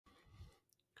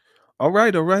All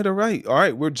right, all right, all right. All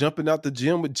right, we're jumping out the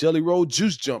gym with Jelly Roll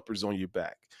juice jumpers on your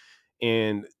back.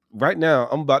 And right now,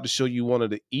 I'm about to show you one of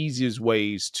the easiest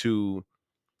ways to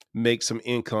make some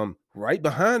income. Right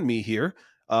behind me here,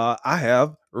 I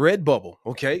have Redbubble.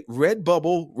 Okay,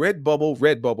 Redbubble, Redbubble,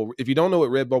 Redbubble. If you don't know what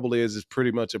Redbubble is, it's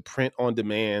pretty much a print on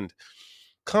demand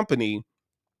company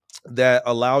that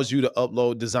allows you to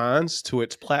upload designs to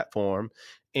its platform.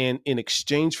 And in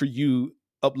exchange for you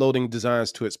uploading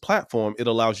designs to its platform, it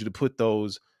allows you to put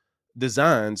those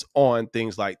designs on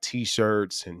things like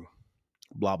t-shirts and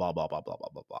blah blah blah blah blah blah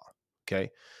blah blah. Okay,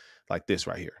 like this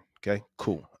right here. Okay,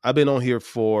 cool. I've been on here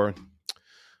for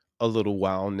a little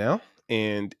while now,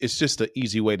 and it's just an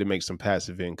easy way to make some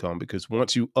passive income because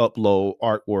once you upload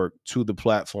artwork to the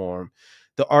platform,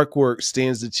 the artwork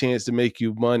stands the chance to make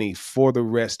you money for the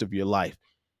rest of your life.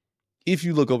 If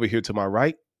you look over here to my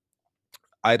right,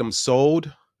 items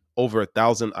sold, over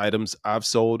 1,000 items I've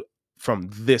sold from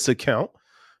this account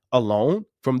alone.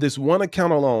 From this one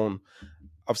account alone,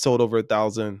 I've sold over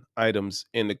 1,000 items.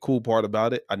 And the cool part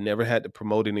about it, I never had to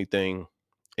promote anything.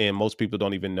 And most people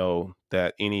don't even know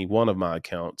that any one of my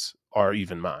accounts are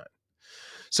even mine.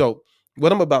 So,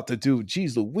 what I'm about to do,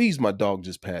 geez Louise, my dog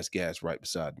just passed gas right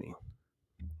beside me.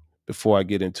 Before I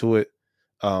get into it,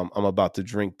 I'm about to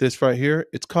drink this right here.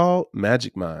 It's called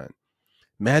Magic Mind.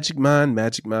 Magic Mind,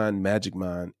 Magic Mind, Magic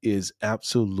Mind is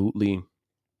absolutely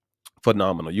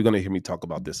phenomenal. You're going to hear me talk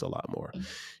about this a lot more.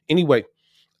 Anyway,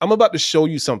 I'm about to show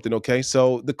you something, okay?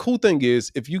 So the cool thing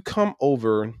is if you come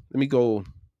over, let me go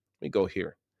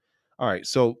here. All right.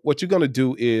 So what you're going to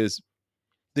do is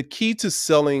the key to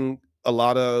selling a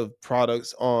lot of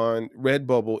products on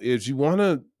Redbubble is you want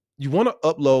to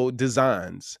upload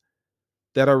designs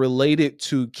that are related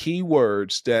to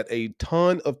keywords that a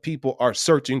ton of people are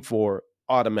searching for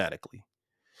automatically.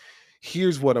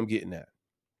 Here's what I'm getting at.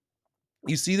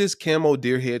 You see this camo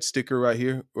deer head sticker right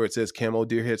here where it says camo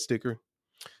deer head sticker?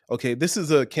 Okay, this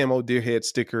is a camo deer head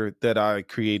sticker that I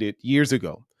created years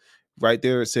ago. Right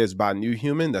there, it says by New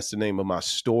Human. That's the name of my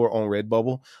store on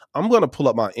Redbubble. I'm going to pull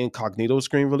up my incognito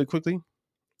screen really quickly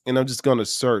and I'm just going to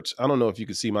search. I don't know if you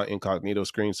can see my incognito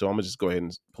screen, so I'm going to just go ahead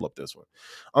and pull up this one.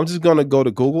 I'm just going to go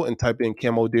to Google and type in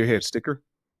camo deer head sticker.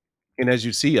 And as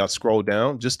you see, I scroll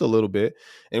down just a little bit.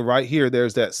 And right here,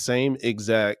 there's that same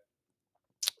exact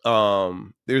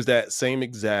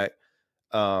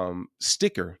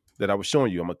sticker that I was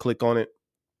showing you. I'm gonna click on it,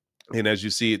 and as you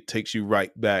see, it takes you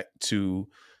right back to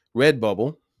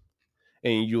Redbubble,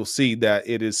 and you'll see that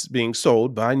it is being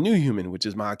sold by New Human, which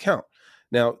is my account.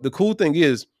 Now, the cool thing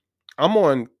is, I'm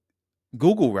on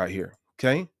Google right here,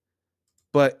 okay,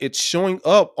 but it's showing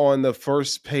up on the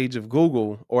first page of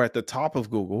Google or at the top of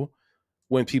Google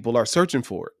when people are searching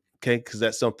for it. Okay, because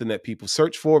that's something that people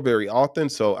search for very often.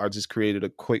 So I just created a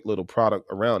quick little product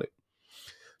around it.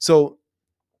 So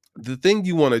the thing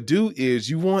you want to do is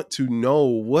you want to know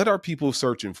what are people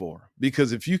searching for,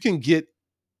 because if you can get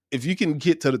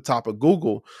to the top of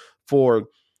Google for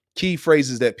key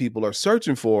phrases that people are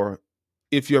searching for,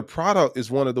 if your product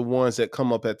is one of the ones that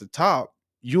come up at the top,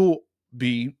 you'll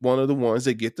be one of the ones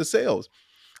that get the sales.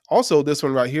 Also, this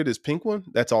one right here, this pink one,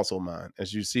 that's also mine.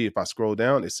 As you see, if I scroll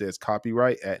down, it says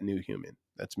copyright at New Human.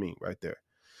 That's me right there.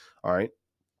 All right.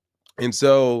 And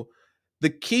so the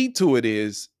key to it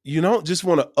is you don't just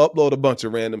want to upload a bunch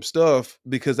of random stuff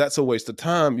because that's a waste of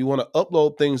time. You want to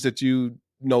upload things that you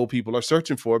know people are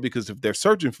searching for, because if they're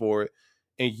searching for it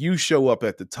and you show up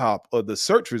at the top of the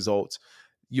search results,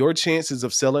 your chances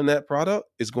of selling that product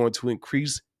is going to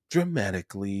increase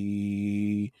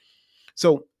dramatically.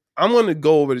 So I'm going to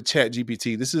go over to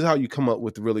ChatGPT. This is how you come up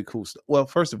with really cool stuff. Well,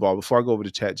 first of all, before I go over to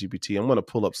ChatGPT, I'm going to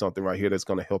pull up something right here that's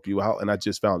going to help you out. And I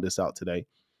just found this out today.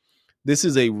 This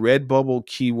is a Redbubble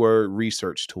keyword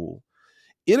research tool.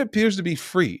 It appears to be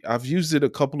free. I've used it a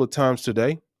couple of times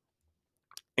today.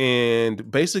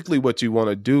 And basically what you want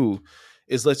to do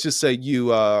is, let's just say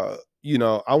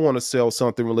I want to sell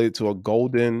something related to a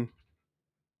golden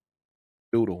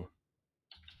doodle.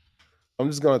 I'm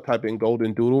just going to type in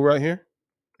golden doodle right here.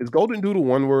 Is golden doodle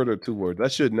one word or two words? I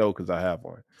should know because I have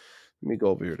one. Let me go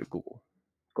over here to Google.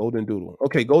 Golden doodle.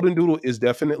 Okay, golden doodle is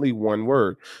definitely one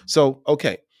word. So,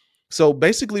 okay. So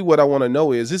basically what I want to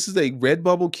know is, this is a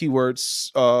Redbubble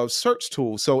keywords search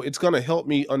tool. So it's going to help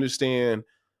me understand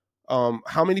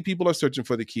how many people are searching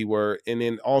for the keyword, and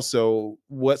then also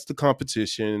what's the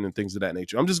competition and things of that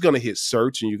nature. I'm just going to hit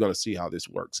search and you're going to see how this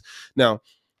works. Now,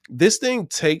 this thing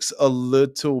takes a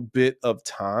little bit of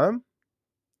time.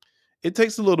 It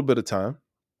takes a little bit of time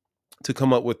to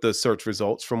come up with the search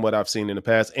results from what I've seen in the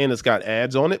past. And it's got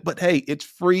ads on it, but hey, it's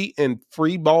free, and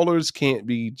free ballers can't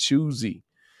be choosy.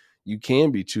 You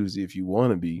can be choosy if you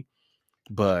want to be,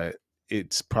 but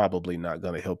it's probably not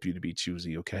going to help you to be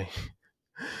choosy. Okay.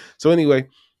 So anyway,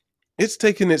 it's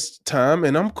taking its time,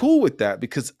 and I'm cool with that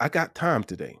because I got time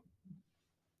today.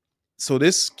 So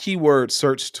this keyword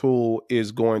search tool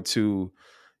is going to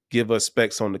give us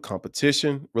specs on the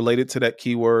competition related to that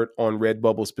keyword on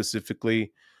Redbubble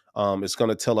specifically. It's going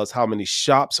to tell us how many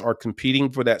shops are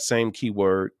competing for that same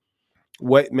keyword.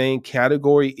 What main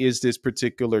category is this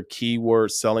particular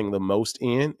keyword selling the most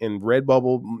in? In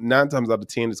Redbubble, 9 times out of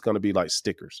 10, it's going to be like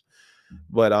stickers.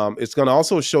 But it's going to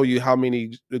also show you how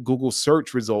many Google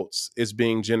search results is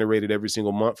being generated every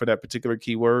single month for that particular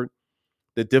keyword.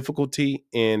 The difficulty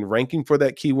in ranking for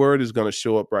that keyword is going to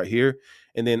show up right here.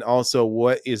 And then also,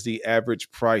 what is the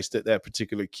average price that that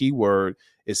particular keyword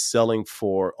is selling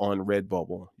for on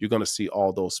Redbubble? You're going to see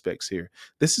all those specs here.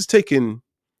 This is taking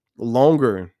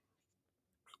longer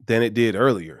than it did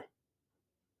earlier,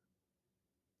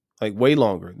 like way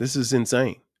longer. This is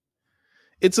insane.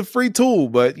 It's a free tool,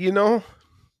 but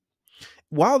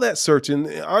while that's searching,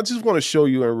 I just want to show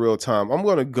you in real time. I'm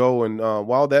going to go and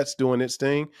while that's doing its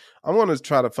thing, I'm going to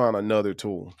try to find another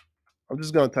tool. I'm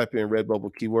just going to type in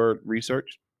Redbubble keyword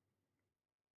research.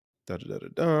 Free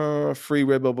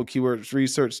Redbubble keywords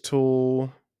research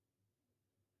tool.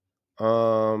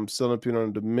 Selling people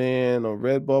on demand on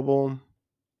Redbubble.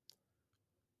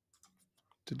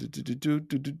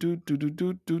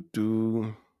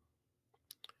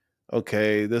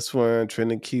 Okay, this one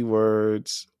trending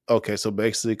keywords. Okay, so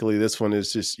basically this one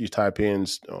is just you type in.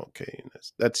 Okay,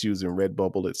 that's using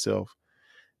Redbubble itself.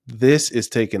 This is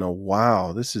taking a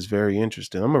while. This is very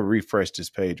interesting. I'm gonna refresh this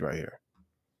page right here.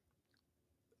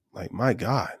 Like, my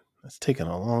God, that's taking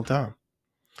a long time.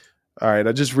 All right,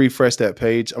 I just refreshed that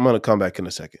page. I'm going to come back in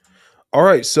a second. All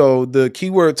right, so the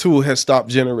keyword tool has stopped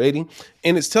generating,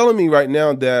 and it's telling me right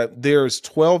now that there's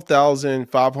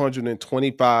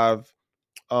 12,525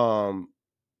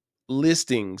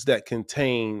 listings that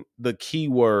contain the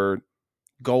keyword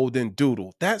golden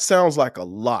doodle. That sounds like a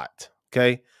lot,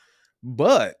 okay?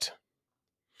 But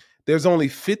there's only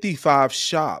 55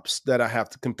 shops that I have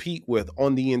to compete with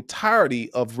on the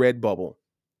entirety of Redbubble.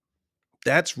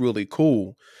 That's really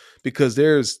cool because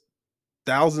there's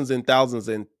thousands and thousands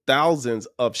and thousands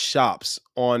of shops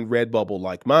on Redbubble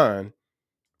like mine,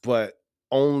 but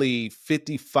only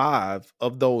 55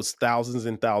 of those thousands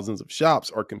and thousands of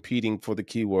shops are competing for the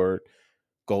keyword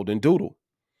golden doodle.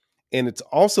 And it's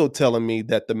also telling me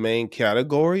that the main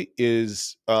category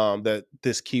is that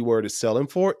this keyword is selling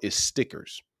for is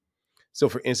stickers. So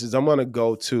for instance, I'm going to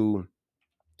go to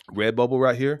Redbubble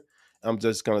right here. I'm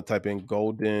just going to type in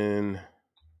golden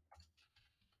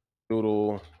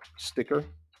doodle sticker.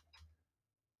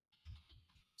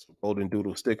 So golden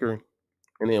doodle sticker.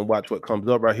 And then watch what comes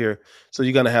up right here. So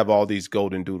you're gonna have all these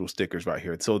golden doodle stickers right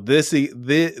here. So these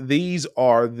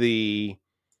are the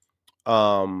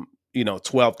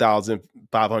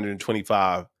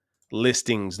 12,525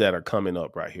 listings that are coming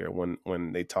up right here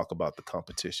when they talk about the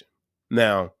competition.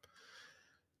 Now,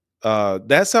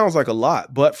 that sounds like a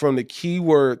lot, but from the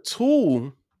keyword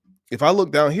tool, if I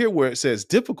look down here where it says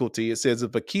difficulty, it says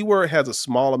if a keyword has a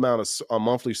small amount of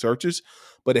monthly searches,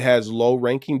 but it has low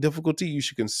ranking difficulty, you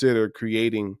should consider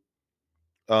creating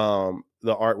the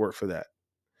artwork for that.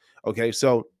 Okay,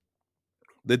 so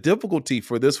the difficulty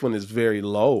for this one is very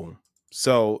low.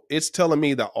 So it's telling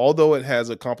me that although it has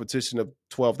a competition of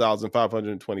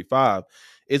 12,525,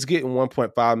 it's getting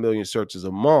 1.5 million searches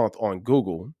a month on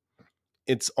Google.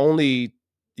 It's only,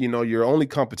 your only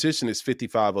competition is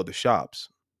 55 other shops,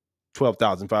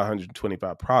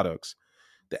 12,525 products.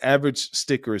 The average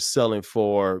sticker is selling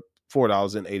for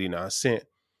 $4.89.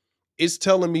 It's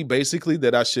telling me basically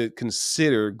that I should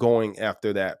consider going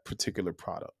after that particular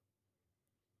product,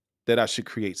 that I should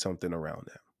create something around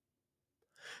that.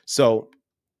 So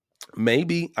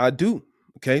maybe I do.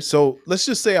 Okay. So let's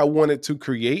just say I wanted to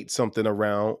create something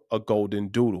around a golden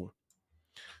doodle.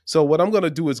 So what I'm going to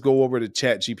do is go over to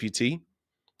ChatGPT,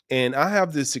 and I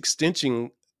have this extension,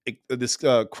 this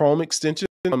Chrome extension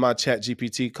on my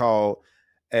ChatGPT called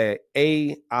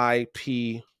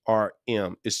AIPRM.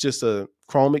 It's just a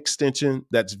Chrome extension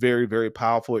that's very, very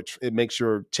powerful. It makes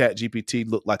your ChatGPT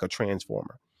look like a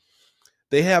transformer.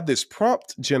 They have this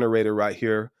prompt generator right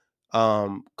here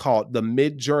called the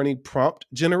Midjourney prompt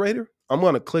generator. I'm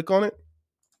going to click on it,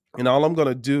 and all I'm going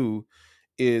to do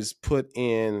is put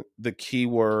in the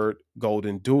keyword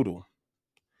golden doodle,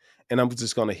 and I'm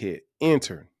just going to hit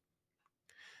enter.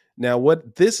 Now,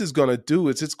 what this is going to do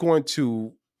is it's going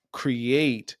to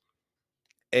create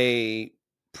a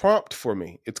prompt for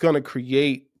me. It's going to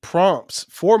create prompts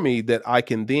for me that I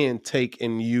can then take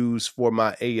and use for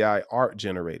my AI art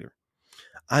generator.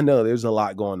 I know there's a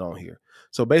lot going on here.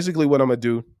 So basically what I'm going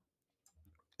to do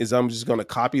is I'm just going to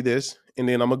copy this, and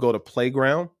then I'm going to go to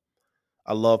PlayGround.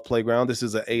 I love PlayGround. This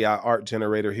is an AI art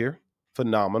generator here.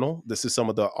 Phenomenal. This is some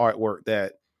of the artwork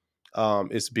that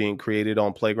is being created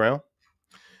on PlayGround.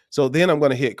 So then I'm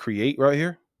going to hit create right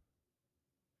here.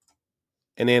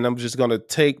 And then I'm just going to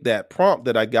take that prompt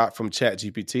that I got from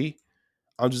ChatGPT.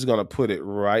 I'm just going to put it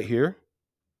right here.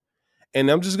 And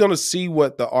I'm just going to see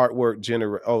what the artwork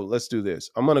generate. Oh, let's do this.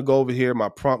 I'm going to go over here. My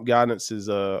prompt guidance is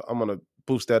I'm going to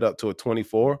boost that up to a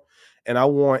 24. And I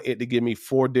want it to give me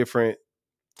 4 different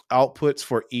outputs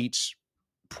for each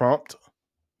prompt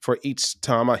for each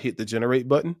time I hit the generate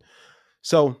button.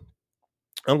 So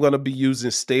I'm going to be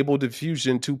using Stable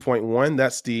Diffusion 2.1.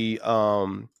 That's the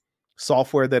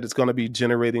software that it's going to be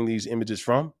generating these images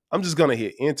from. I'm just going to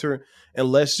hit enter,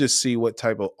 and let's just see what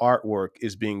type of artwork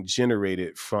is being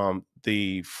generated from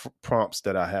the prompts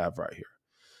that I have right here.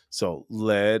 So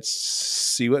let's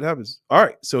see what happens. All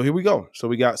right, so here we go. So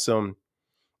we got some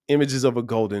images of a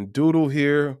golden doodle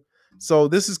here. So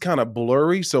this is kind of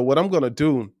blurry. So what I'm going to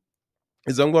do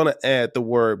is I'm going to add the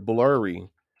word blurry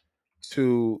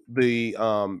to the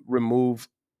remove.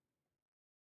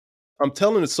 I'm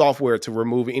telling the software to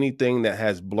remove anything that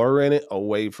has blur in it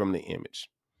away from the image.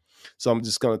 So I'm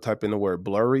just going to type in the word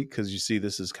blurry because you see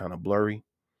this is kind of blurry.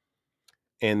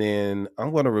 And then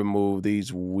I'm going to remove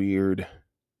these weird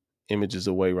images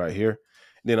away right here.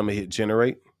 Then I'm going to hit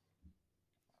generate.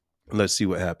 Let's see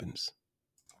what happens.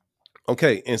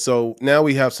 Okay, and so now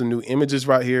we have some new images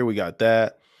right here. We got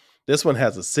that. This one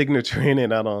has a signature in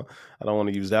it. I don't want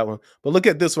to use that one. But look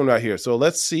at this one right here. So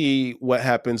let's see what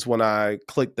happens when I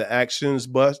click the actions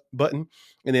button.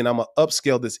 And then I'm going to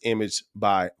upscale this image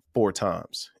by 4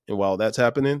 times. And while that's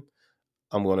happening,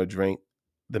 I'm going to drink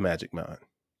the Magic Mountain.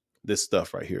 This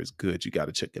stuff right here is good. You got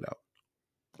to check it out.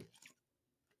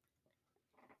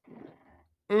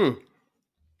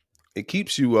 It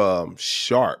keeps you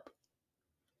sharp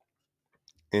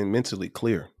and mentally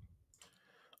clear.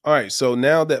 All right, so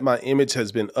now that my image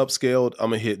has been upscaled,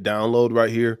 I'm gonna hit download right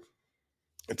here.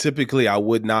 Typically, I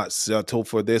would not settle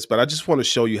for this, but I just want to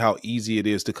show you how easy it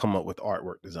is to come up with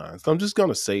artwork designs. So I'm just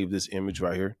gonna save this image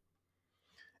right here.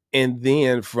 And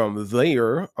then from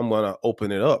there, I'm gonna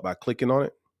open it up by clicking on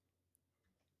it.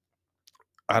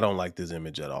 I don't like this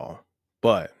image at all,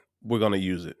 but we're gonna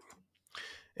use it.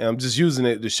 And I'm just using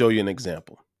it to show you an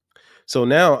example. So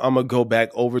now I'm gonna go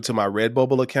back over to my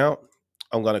Redbubble account.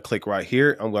 I'm gonna click right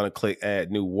here. I'm gonna click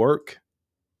add new work.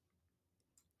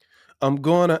 I'm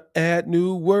gonna add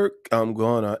new work. I'm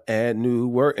gonna add new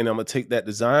work. And I'm gonna take that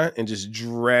design and just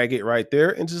drag it right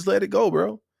there and just let it go,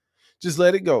 bro. Just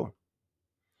let it go.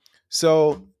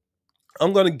 So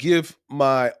I'm gonna give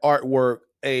my artwork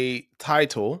a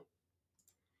title.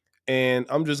 And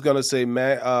I'm just gonna say,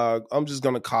 I'm just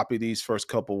gonna copy these first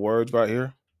couple words right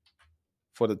here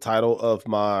for the title of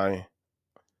my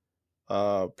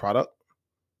product.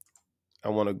 I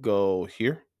want to go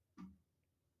here.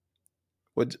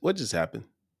 What just happened?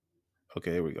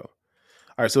 Okay, here we go.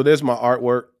 All right, so there's my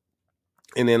artwork.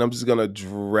 And then I'm just gonna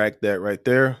drag that right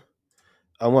there.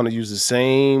 I want to use the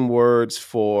same words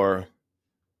for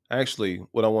actually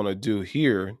what I want to do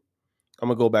here. I'm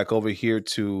gonna go back over here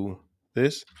to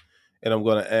this, and I'm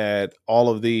gonna add all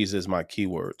of these as my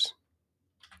keywords,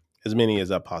 as many as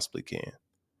I possibly can.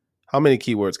 How many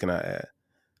keywords can I add?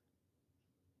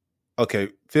 Okay,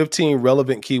 15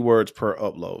 relevant keywords per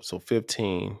upload. So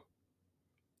 15.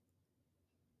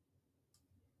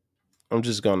 I'm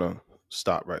just gonna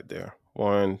stop right there.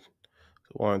 1,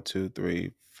 2,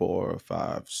 3, 4,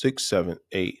 5, 6, 7,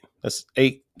 8. That's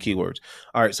 8 keywords.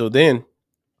 All right, so then,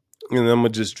 and I'm gonna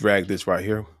just drag this right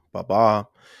here. Bye-bye.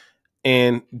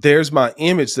 And there's my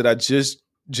image that I just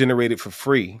generated for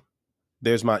free.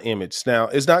 There's my image. Now,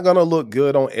 it's not gonna look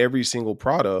good on every single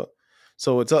product.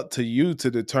 So it's up to you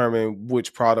to determine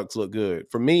which products look good.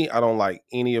 For me, I don't like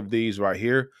any of these right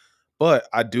here, but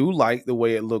I do like the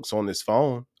way it looks on this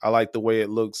phone. I like the way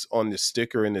it looks on this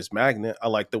sticker and this magnet. I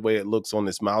like the way it looks on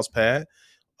this mouse pad.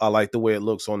 I like the way it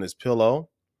looks on this pillow.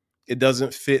 It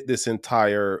doesn't fit this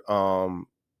entire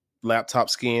laptop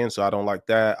skin, so I don't like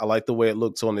that. I like the way it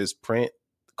looks on this print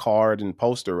card and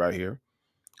poster right here.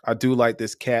 I do like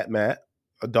this cat mat,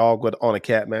 a dog on a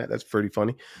cat mat. That's pretty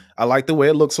funny. I like the way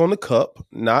it looks on the cup,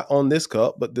 not on this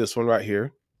cup, but this one right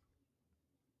here.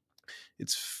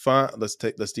 It's fine. Let's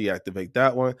deactivate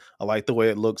that one. I like the way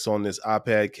it looks on this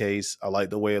iPad case. I like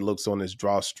the way it looks on this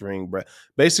drawstring.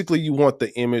 Basically, you want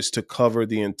the image to cover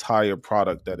the entire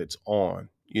product that it's on,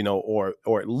 or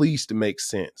at least make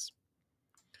sense.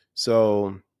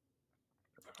 So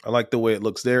I like the way it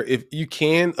looks there. If you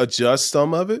can adjust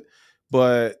some of it,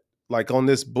 but Like on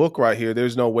this book right here,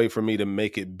 there's no way for me to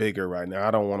make it bigger right now.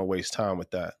 I don't want to waste time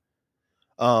with that.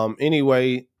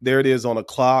 Anyway, there it is on a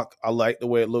clock. I like the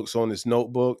way it looks on this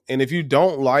notebook. And if you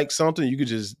don't like something, you could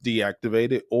just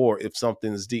deactivate it. Or if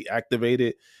something's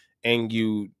deactivated and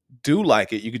you do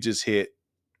like it, you could just hit,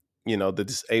 the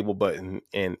disable button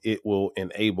and it will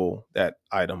enable that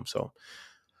item. So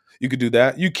you could do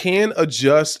that. You can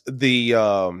adjust the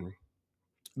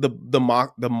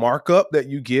markup that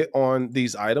you get on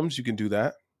these items. You can do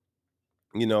that.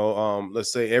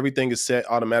 Let's say everything is set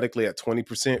automatically at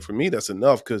 20%. For me, that's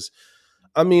enough because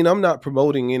I'm not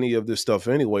promoting any of this stuff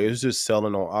anyway. It's just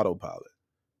selling on autopilot.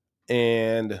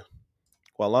 And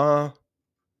voila.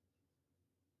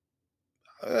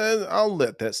 I'll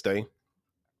let that stay.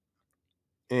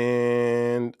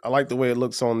 And I like the way it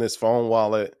looks on this phone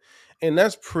wallet. And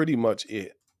that's pretty much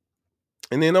it.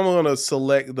 And then I'm going to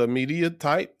select the media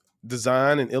type,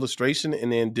 design and illustration,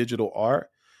 and then digital art.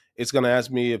 It's going to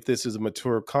ask me if this is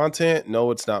mature content. No,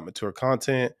 it's not mature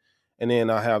content. And then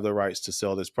I have the rights to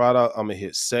sell this product. I'm going to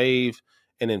hit save.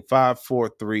 And then 5,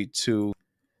 4, 3, 2.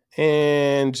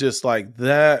 And just like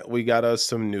that, we got us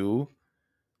some new,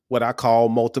 what I call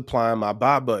multiplying my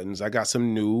buy buttons. I got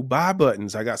some new buy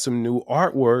buttons. I got some new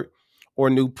artwork or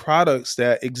new products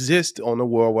that exist on the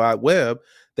World Wide Web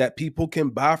that people can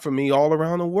buy from me all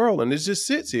around the world. And it just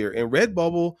sits here. And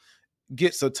Redbubble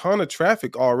gets a ton of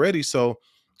traffic already. So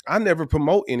I never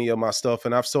promote any of my stuff.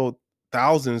 And I've sold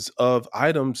thousands of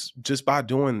items just by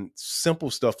doing simple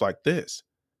stuff like this.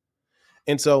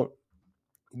 And so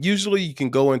usually you can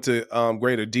go into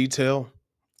greater detail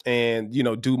and,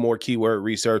 do more keyword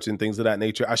research and things of that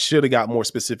nature. I should have got more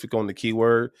specific on the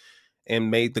keyword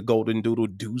and made the golden doodle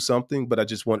do something, but I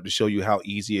just wanted to show you how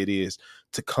easy it is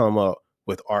to come up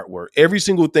with artwork. Every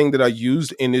single thing that I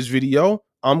used in this video,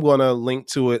 I'm going to link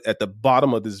to it at the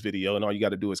bottom of this video. And all you got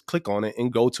to do is click on it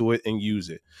and go to it and use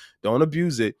it. Don't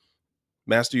abuse it.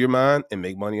 Master your mind and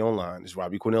make money online. It's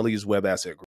Robbie Cornelius, Web Asset Group.